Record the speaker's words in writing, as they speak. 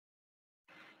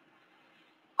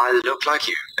I look like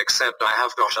you, except I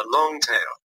have got a long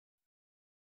tail.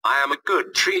 I am a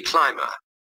good tree climber.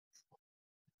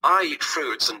 I eat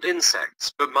fruits and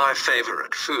insects, but my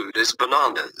favorite food is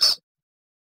bananas.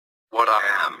 What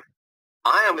I am?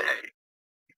 I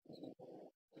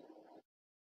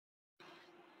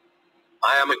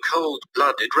am a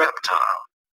cold-blooded reptile.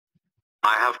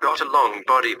 I have got a long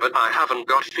body, but I haven't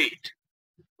got feet.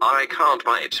 I can't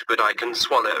bite, but I can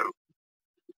swallow.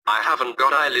 I haven't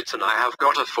got eyelids and I have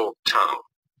got a forked tongue.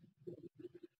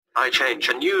 I change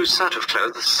a new set of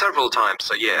clothes several times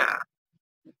a year.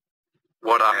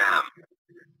 What I am?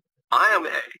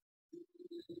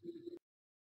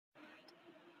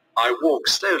 I walk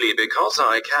slowly because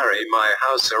I carry my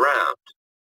house around.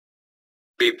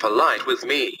 Be polite with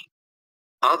me.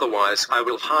 Otherwise I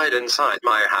will hide inside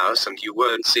my house and you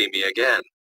won't see me again.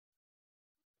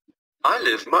 I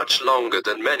live much longer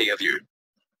than many of you.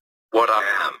 What I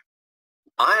am?